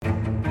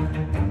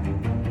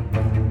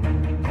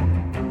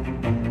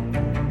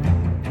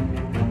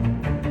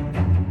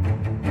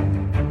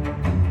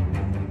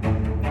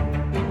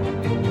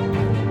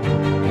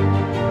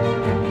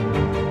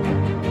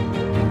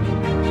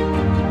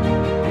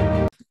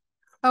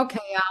Okay,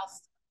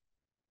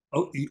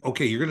 Oh,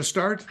 okay. You're going to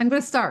start? I'm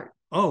going to start.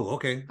 Oh,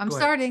 okay. I'm Go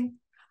ahead. starting.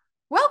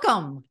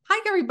 Welcome.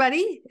 Hi,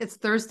 everybody. It's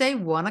Thursday,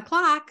 1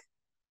 o'clock.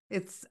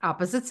 It's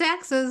opposite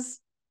Saxes.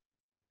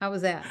 How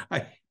was that?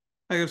 I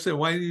have said,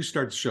 why did you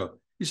start the show?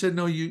 You said,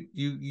 no, you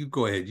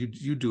go ahead.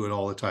 You do it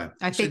all the time.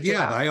 I I said, faked it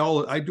yeah,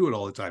 out. I do it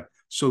all the time.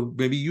 So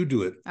maybe you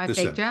do it I this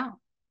faked time. you out.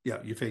 Yeah,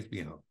 you faked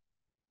me out.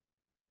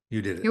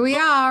 You did it. Here we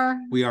Well,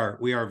 are.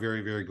 we are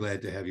very, very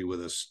glad to have you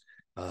with us.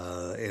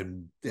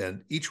 And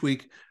each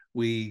week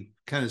we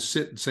kind of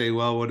sit and say,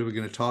 well, what are we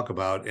going to talk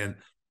about? And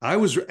I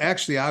was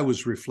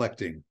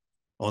reflecting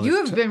on You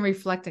have been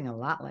reflecting a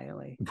lot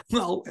lately.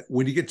 well,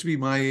 when you get to be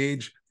my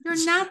age,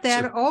 You're not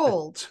that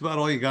old. it's about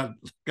all you got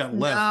left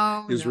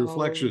No, is no,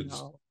 reflections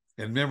no,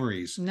 and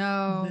memories.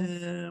 no,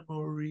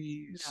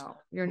 Memories no.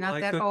 You're not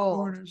like that the old.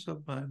 corners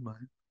of my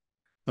mind.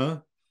 Huh?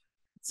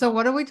 So,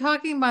 what are we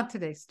talking about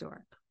today,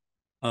 Stuart?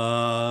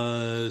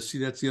 See,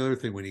 that's the other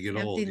thing when you get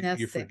Empty old, you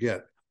nesting.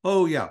 forget.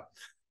 Oh, yeah.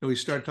 And we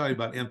start talking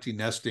about empty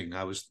nesting.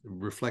 I was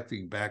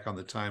reflecting back on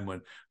the time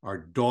when our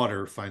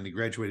daughter finally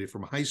graduated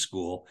from high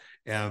school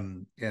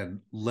and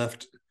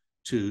left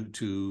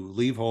to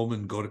leave home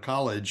and go to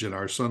college, and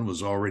our son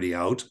was already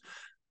out.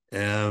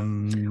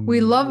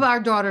 We love our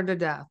daughter to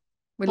death.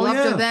 We Oh, loved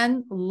her yeah.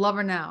 then, love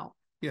her now.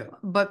 Yeah.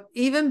 But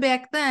even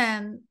back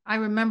then, I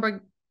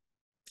remember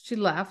she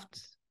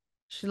left.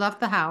 She left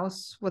the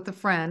house with a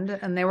friend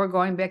and they were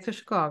going back to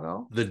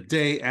Chicago. The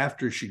day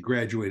after she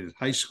graduated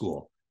high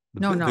school,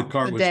 The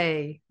car was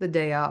the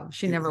day of.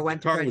 She never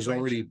went to the car graduation. was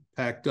already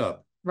packed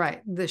up.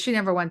 Right. She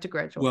never went to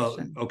Well,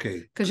 graduation okay.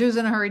 because she was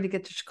in a hurry to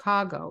get to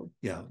Chicago.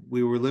 Yeah,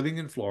 we were living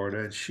in Florida,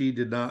 and she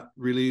did not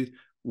really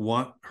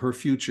want her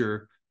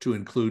future to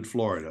include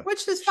Florida.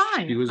 Which is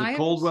fine. She was a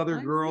cold weather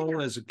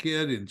girl as a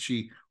kid, and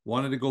she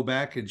wanted to go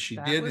back, and she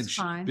did, and she's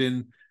fine.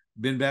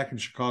 been back in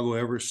Chicago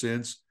ever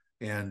since,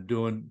 and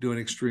doing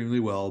extremely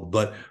well.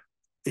 But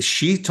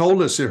she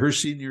told us that her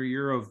senior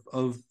year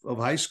of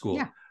high school,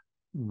 Yeah.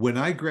 when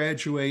I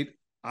graduate,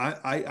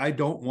 I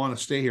don't want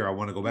to stay here. I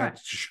want to go back Right.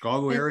 to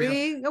Chicago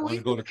area. I want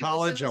to go to agree.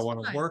 college. I This is want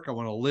to fine. work. I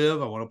want to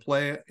live. I want to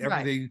play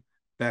everything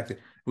back there.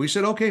 We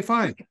said, okay,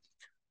 fine.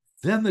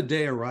 Then the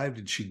day arrived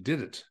and she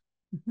did it.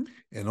 Mhm.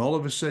 And all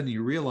of a sudden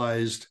you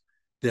realized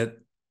that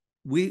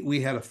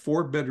we had a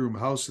 4-bedroom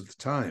house at the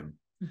time.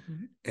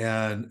 Mhm.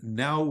 And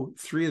now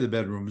 3 of the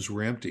bedrooms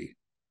were empty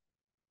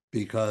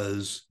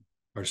because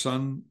our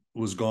son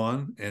was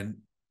gone and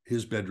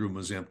his bedroom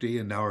was empty,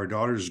 and now our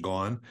daughter's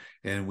gone,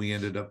 and we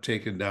ended up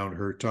taking down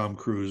her Tom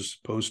Cruise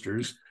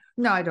posters.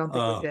 No, I don't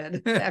think we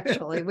did.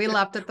 Actually, we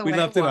left it the way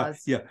it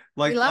was. Yeah,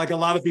 like a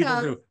lot of people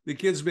do. The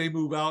kids may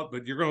move out,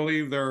 but you're going to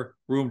leave their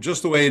room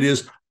just the way it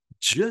is,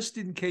 just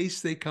in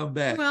case they come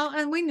back. Well,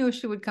 and we knew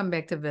she would come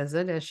back to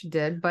visit, as she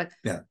did. But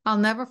yeah, I'll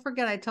never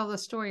forget. I tell the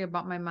story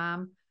about my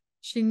mom.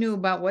 She knew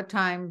about what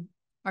time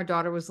our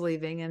daughter was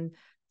leaving, and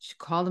she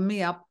called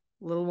me up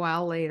a little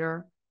while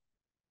later.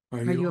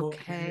 Are you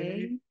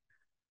okay?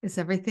 Is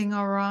everything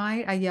all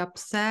right? Are you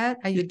upset?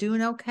 Are you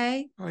doing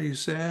okay? Are you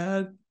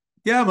sad?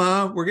 Yeah,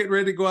 Mom, we're getting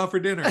ready to go out for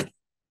dinner.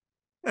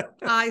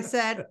 I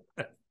said,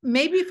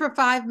 maybe for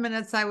 5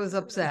 minutes I was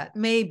upset.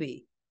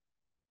 Maybe.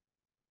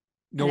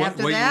 No, what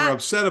you were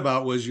upset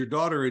about was your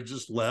daughter had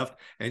just left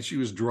and she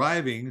was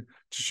driving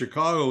to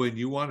Chicago and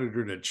you wanted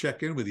her to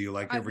check in with you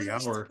like every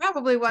hour.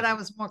 Probably what I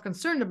was more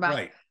concerned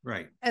about.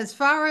 Right. As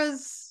far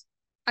as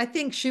I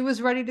think she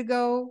was ready to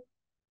go,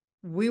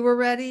 we were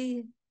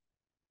ready.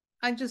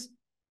 And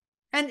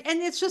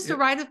it's just a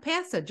rite of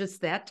passage. It's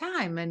that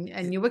time,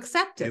 and you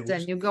accept it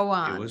and you go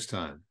on. It was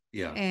time.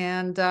 Yeah.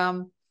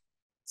 And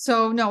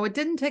so no, it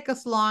didn't take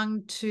us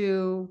long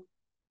to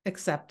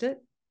accept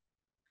it.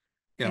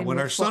 Yeah, when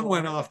our son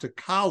went off to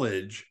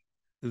college,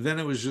 then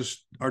it was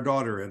just our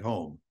daughter at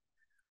home.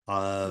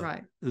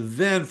 Right.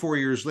 Then 4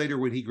 years later,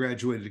 when he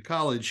graduated to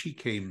college, he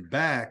came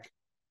back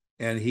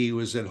and he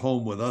was at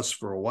home with us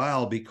for a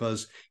while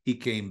because he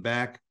came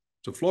back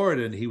to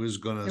Florida and he was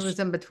gonna. It was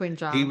in between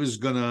jobs. He was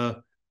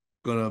gonna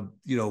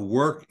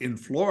work in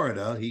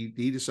Florida.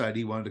 He decided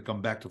he wanted to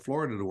come back to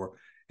Florida to work,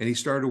 and he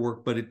started to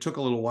work, but it took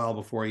a little while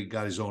before he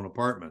got his own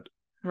apartment.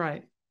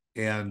 Right.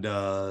 And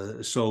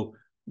so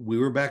we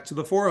were back to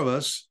the 4 of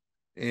us,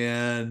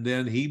 and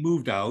then he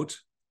moved out,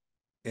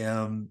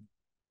 and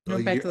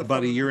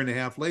about a year and a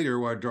half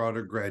later, our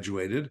daughter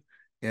graduated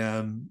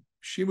and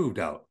she moved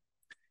out,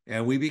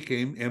 and we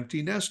became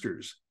empty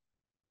nesters.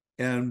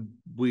 And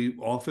we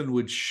often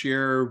would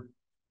share,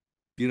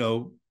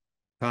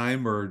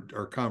 time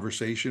or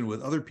conversation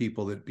with other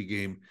people that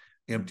became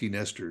empty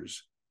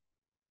nesters.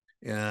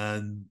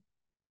 And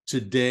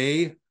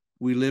today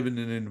we live in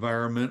an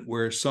environment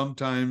where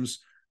sometimes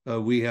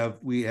we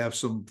have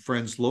some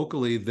friends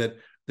locally that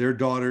their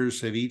daughters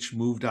have each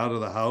moved out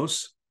of the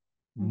house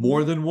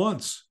more than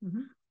once.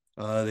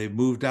 They've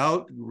moved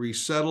out,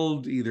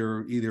 resettled,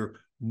 either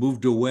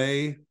moved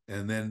away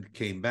and then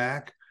came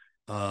back.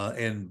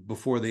 And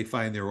before they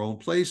find their own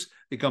place,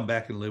 they come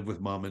back and live with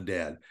mom and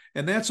dad.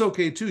 And that's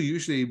okay too.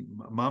 Usually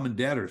mom and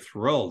dad are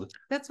thrilled.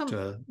 That's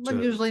what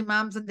usually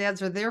moms and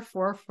dads are there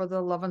for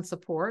the love and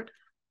support.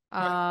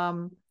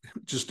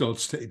 Just don't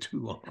stay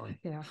too long.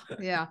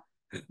 Yeah.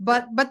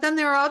 But then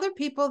there are other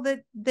people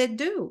that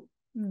do.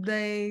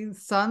 They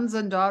sons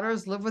and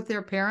daughters live with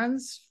their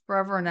parents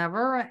forever and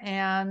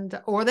ever,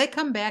 or they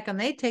come back and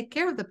they take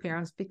care of the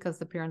parents because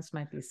the parents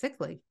might be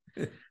sickly.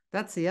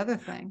 That's the other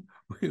thing.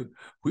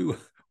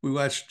 We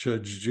watch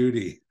Judge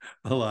Judy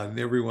a lot, and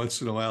every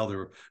once in a while there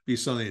will be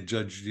something that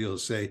Judge Judy will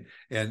say,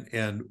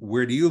 and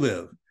where do you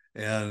live?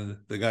 And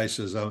the guy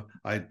says,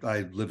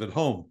 I live at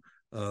home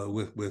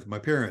with my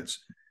parents.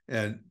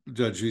 And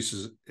Judge Judy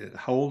says,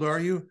 how old are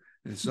you?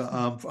 And so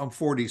I'm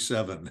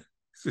 47.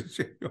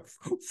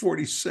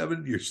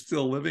 47, you're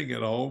still living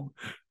at home?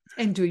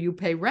 And do you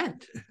pay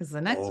rent is the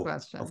next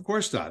question. Of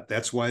course not.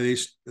 That's why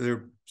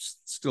they're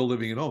still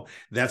living at home.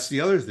 That's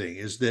the other thing,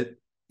 is that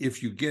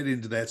if you get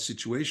into that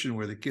situation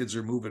where the kids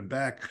are moving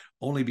back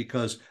only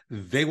because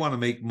they want to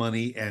make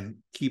money and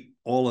keep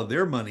all of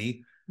their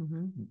money,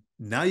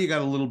 now you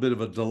got a little bit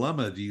of a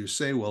dilemma. Do you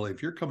say, well,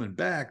 if you're coming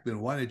back, then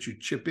why don't you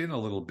chip in a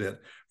little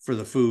bit for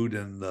the food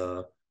and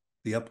the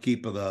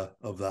upkeep of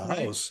the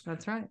house?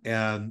 That's right.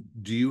 And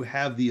do you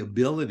have the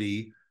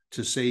ability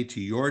to say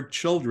to your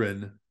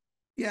children,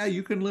 yeah,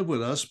 you can live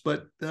with us,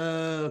 but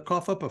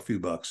cough up a few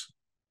bucks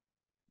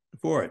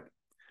for it?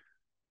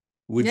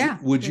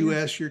 Would you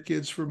ask your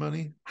kids for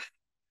money?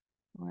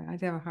 Boy,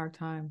 I'd have a hard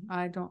time.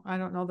 I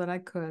don't know that I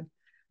could.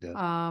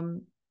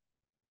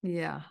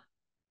 Yeah.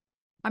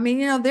 I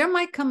mean, there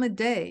might come a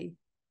day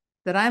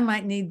that I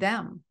might need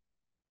them,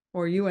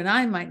 or you and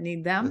I might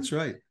need them. That's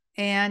right.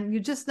 And you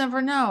just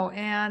never know.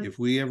 And if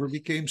we ever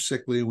became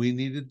sickly and we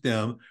needed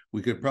them,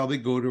 we could probably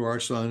go to our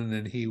son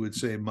and he would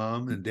say,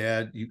 Mom and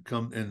Dad, you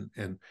come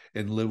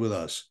and live with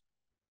us,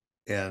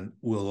 and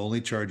we'll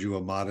only charge you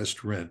a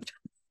modest rent.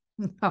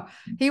 No,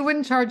 he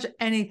wouldn't charge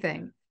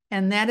anything.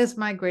 And that is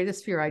my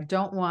greatest fear. I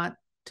don't want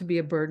to be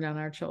a burden on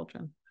our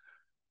children.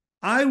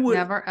 I would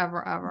never,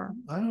 ever, ever.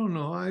 I don't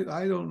know.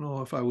 I don't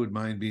know if I would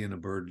mind being a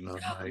burden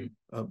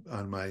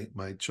on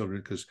my children,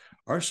 because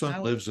our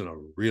son lives in a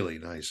really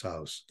nice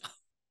house,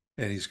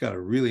 and he's got a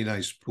really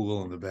nice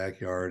pool in the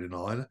backyard and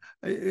all. And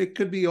it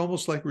could be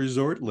almost like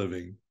resort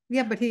living.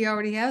 Yeah, but he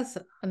already has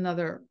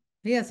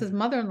he has his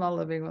mother-in-law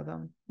living with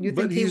him. You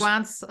think he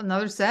wants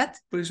another set?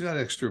 But he's got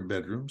extra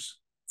bedrooms.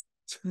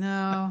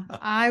 No,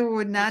 I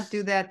would not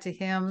do that to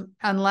him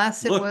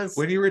unless it was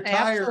when you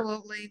retire,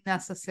 absolutely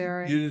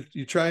necessary.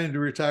 You're trying to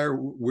retire.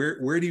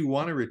 Where do you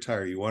want to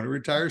retire? You want to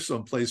retire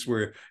someplace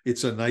where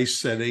it's a nice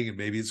setting and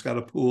maybe it's got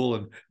a pool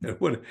and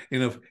what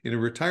in a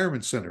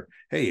retirement center.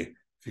 Hey, if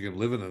you can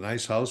live in a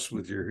nice house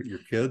with your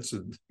kids.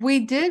 And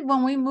we did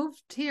when we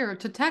moved here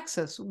to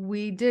Texas.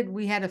 We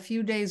had a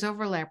few days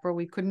overlap where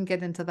we couldn't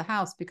get into the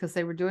house because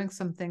they were doing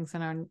some things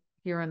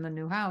here in the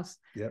new house.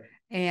 Yep.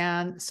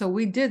 And so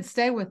we did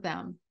stay with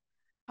them.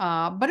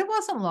 But it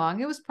wasn't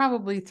long. It was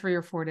probably 3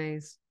 or 4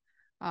 days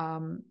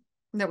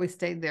that we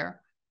stayed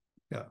there.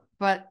 Yeah.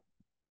 But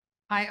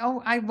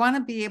I want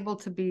to be able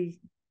to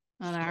be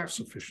on our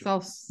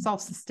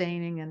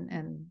self-sustaining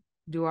and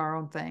do our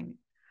own thing.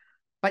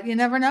 But you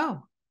never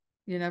know.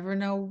 You never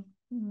know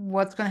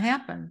what's going to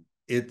happen.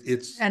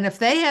 And if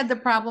they had the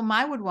problem,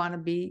 I would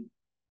want to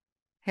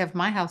have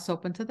my house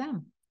open to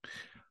them.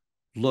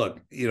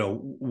 Look,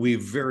 we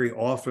very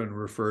often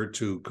refer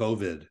to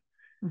COVID.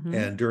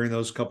 And during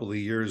those couple of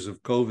years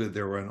of COVID,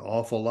 there were an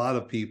awful lot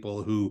of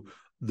people who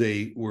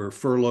they were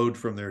furloughed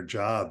from their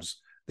jobs.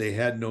 They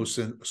had no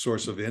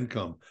source of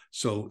income.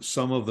 So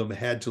some of them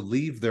had to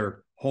leave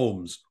their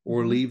homes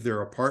or leave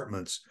their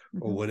apartments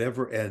or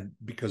whatever, and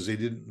because they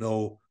didn't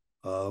know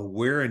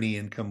where any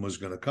income was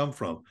going to come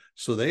from.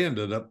 So they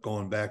ended up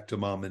going back to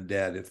mom and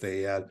dad if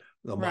they had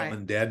a mom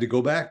and dad to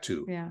go back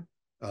to. Yeah.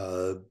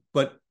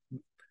 But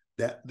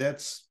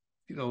that's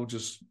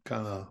just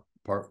kind of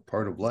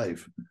part of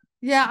life.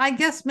 Yeah, I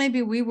guess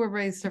maybe we were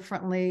raised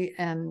differently,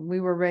 and we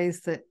were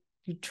raised that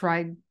you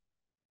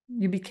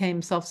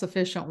became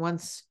self-sufficient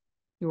once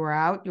you were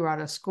out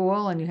of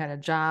school and you had a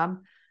job.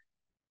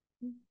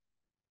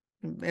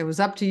 It was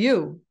up to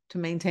you to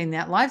maintain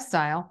that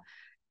lifestyle.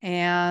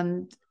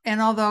 And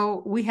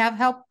although we have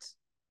helped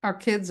our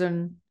kids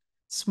in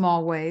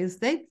small ways,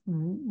 they've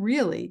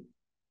really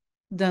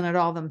done it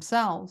all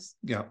themselves.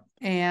 Yeah.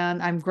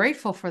 And I'm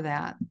grateful for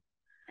that.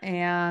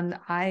 And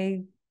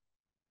I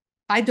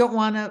don't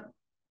want to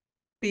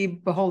be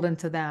beholden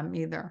to them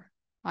either.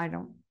 I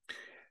don't,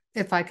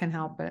 if I can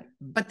help it.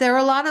 But there are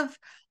a lot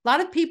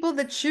of people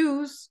that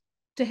choose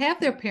to have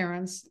their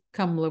parents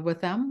come live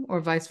with them,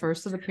 or vice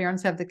versa. The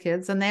parents have the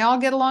kids, and they all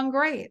get along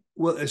great.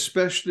 Well,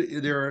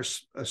 there are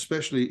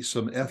especially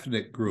some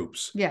ethnic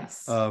groups.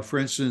 Yes. For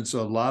instance,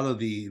 a lot of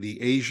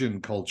the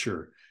Asian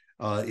culture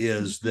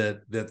is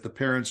that the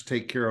parents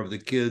take care of the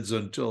kids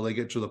until they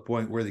get to the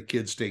point where the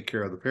kids take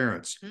care of the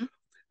parents.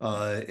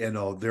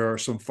 There are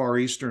some Far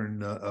Eastern,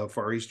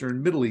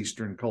 Middle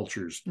Eastern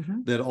cultures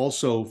that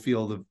also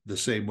feel the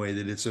same way,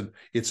 that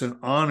it's an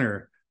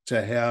honor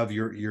to have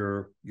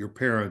your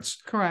parents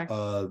correct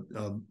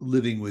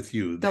living with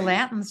you. The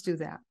Latins do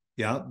that.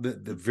 Yeah,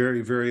 the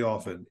very, very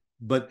often.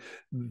 But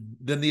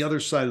then the other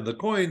side of the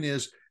coin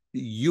is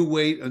you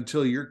wait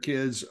until your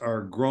kids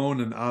are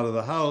grown and out of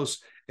the house,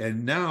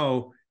 and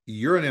now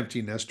you're an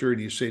empty nester,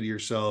 and you say to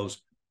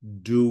yourselves,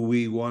 do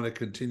we want to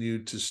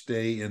continue to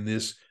stay in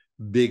this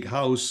big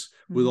house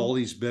with all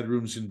these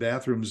bedrooms and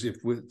bathrooms if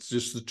it's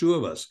just the two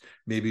of us?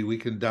 Maybe we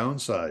can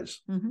downsize.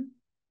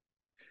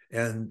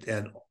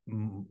 And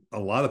a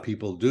lot of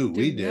people do.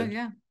 We did.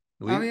 Yeah.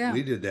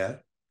 We did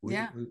that. We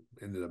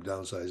ended up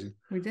downsizing.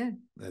 We did.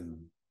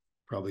 And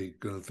probably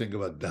going to think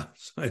about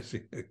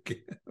downsizing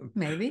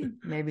again.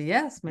 Maybe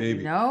yes,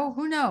 maybe no.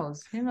 Who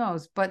knows?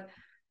 But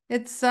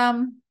it's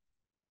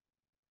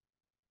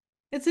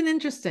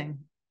interesting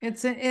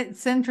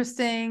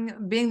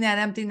being that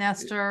empty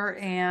nester,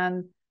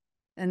 and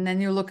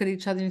then you look at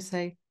each other and you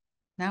say,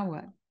 now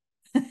what?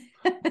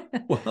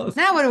 Well,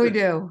 now what do we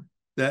do?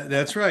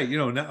 That's right.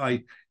 Now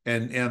I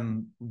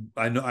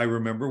know I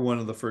remember one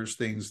of the first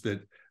things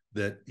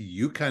that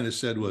you kind of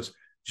said was,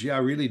 gee, I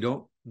really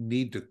don't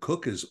need to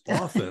cook as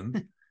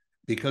often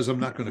because I'm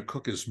not going to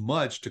cook as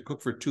much to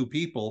cook for 2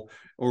 people.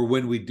 Or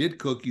when we did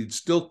cook, you'd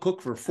still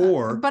cook for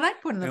 4. But I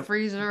put in the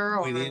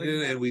freezer. We needed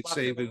it, and we'd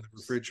save it in the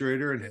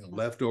refrigerator and have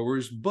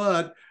leftovers.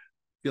 But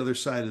the other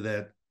side of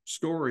that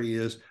story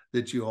is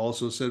that you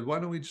also said, why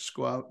don't we just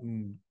go out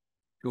and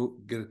go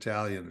get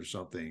Italian or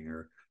something,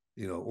 or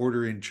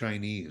order in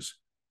Chinese?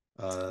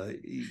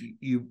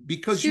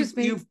 Excuse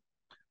me.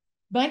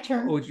 My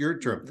turn. Oh, it's your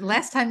turn.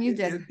 Last time you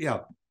did. Yeah.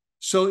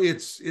 So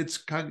it's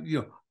kind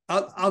of,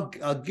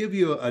 I'll give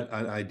you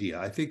an idea.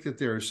 I think that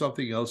there is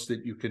something else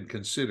that you can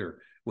consider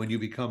when you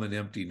become an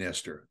empty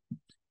nester.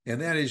 And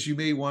that is, you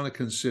may want to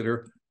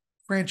consider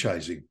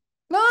franchising.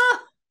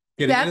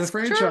 Getting into the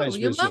franchise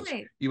business.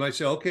 You might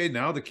say, okay,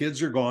 now the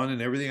kids are gone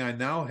and everything. I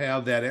now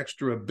have that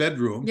extra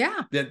bedroom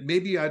that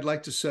maybe I'd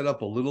like to set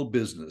up a little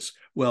business.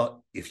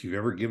 Well, if you've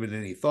ever given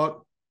any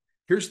thought,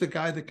 here's the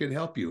guy that can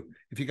help you.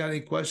 If you got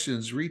any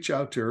questions, reach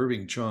out to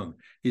Irving Chung.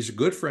 He's a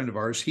good friend of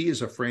ours. He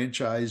is a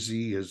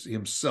franchisee as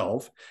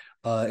himself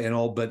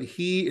but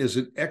he is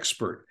an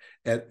expert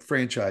at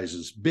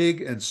franchises,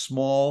 big and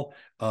small,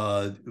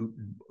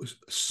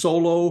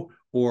 solo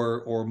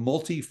or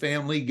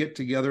multi-family get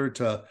together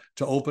to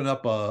open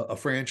up a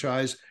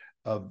franchise.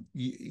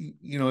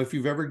 If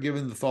you've ever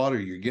given the thought, or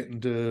you're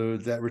getting to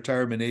that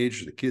retirement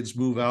age, or the kids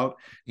move out,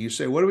 and you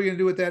say, what are we going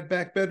to do with that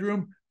back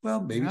bedroom? Well,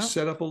 maybe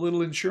set up a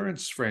little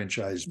insurance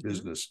franchise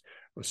business.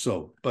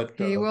 So, but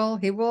he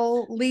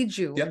will lead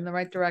you in the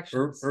right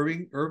direction.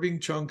 Irving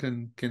Chung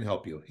can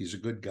help you. He's a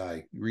good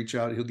guy. Reach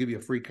out; he'll give you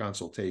a free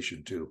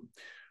consultation too.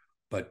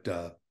 But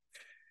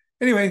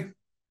anyway,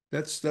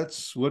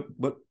 that's what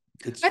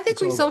it's. I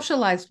think we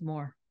socialized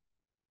more.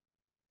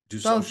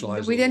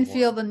 Socialize. We didn't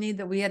feel the need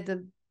that we had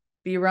to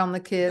be around the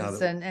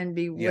kids and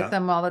be with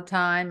them all the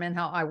time, and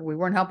we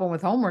weren't helping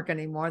with homework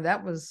anymore.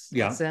 That was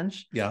a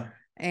cinch. Yeah.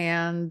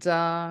 And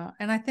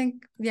I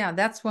think,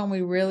 that's when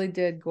we really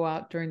did go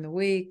out during the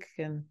week.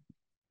 And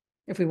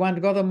if we wanted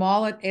to go to the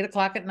mall at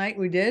 8:00 at night,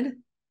 we did.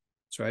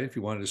 That's right. If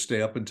you wanted to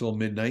stay up until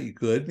midnight, you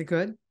could. We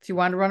could. If you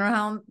wanted to run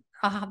around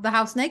the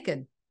house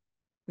naked,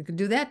 we could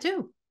do that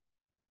too.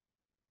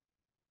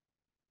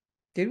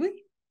 Did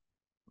we?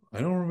 I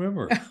don't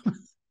remember.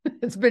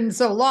 It's been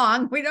so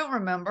long, we don't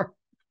remember.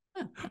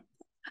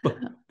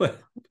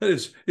 but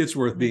it's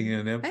worth being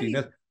an empty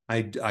nest.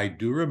 I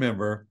do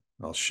remember.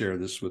 I'll share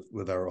this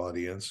with our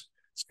audience.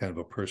 It's kind of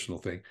a personal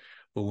thing.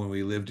 But when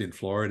we lived in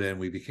Florida and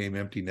we became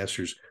empty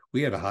nesters,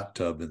 we had a hot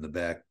tub in the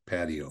back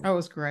patio. Oh, it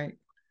was great.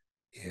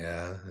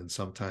 Yeah. And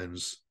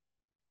sometimes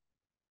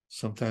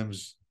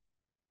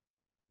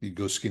you'd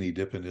go skinny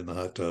dipping in the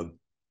hot tub.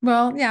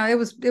 Well, yeah, it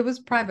was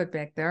private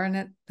back there,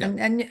 and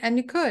and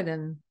you could,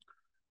 and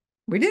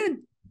we did.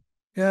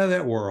 Yeah,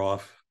 that wore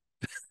off.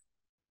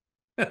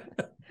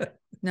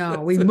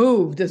 No, we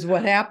moved is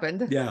what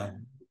happened. Yeah.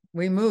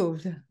 We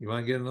moved. You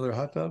want to get another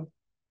hot tub?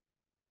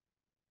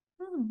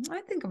 I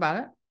think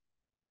about it.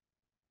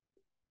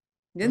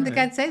 Didn't think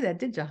I'd say that,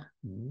 did you?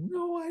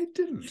 No, I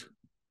didn't.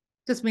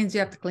 Just means you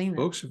have to clean it.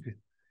 Folks,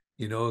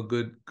 you know a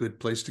good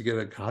place to get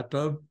a hot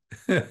tub?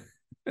 Are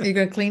you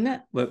going to clean it?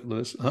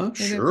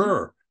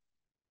 Sure.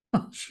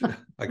 Sure.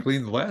 I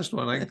cleaned the last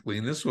one. I can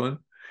clean this one.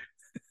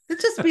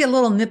 It'd just be a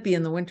little nippy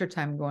in the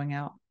wintertime going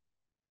out.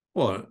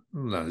 Well,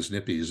 not as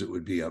nippy as it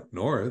would be up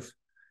north.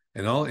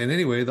 And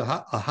anyway, a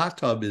hot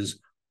tub is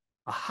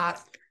a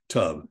hot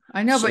tub.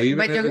 I know, so but you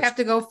have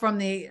to go from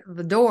the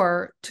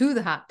door to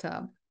the hot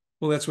tub.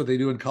 Well, that's what they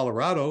do in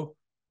Colorado.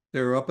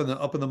 They're up in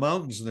the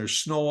mountains, and there's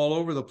snow all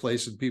over the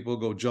place, and people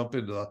go jump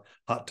into the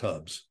hot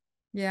tubs.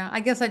 Yeah, I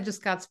guess I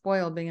just got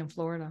spoiled being in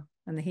Florida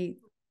and the heat.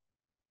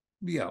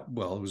 Yeah,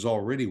 well, it was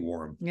already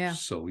warm. Yeah.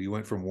 So you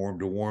went from warm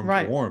to warm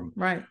to warm.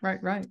 Right.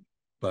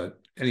 But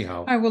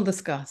anyhow. I will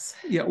discuss.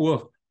 Yeah,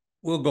 we'll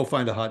go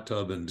find a hot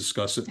tub and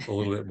discuss it a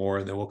little bit more,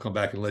 and then we'll come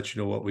back and let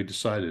you know what we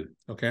decided.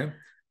 Okay?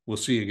 We'll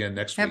see you again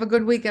next week. Have a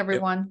good week,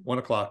 everyone.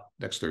 1:00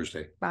 next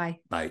Thursday. Bye.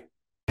 Bye.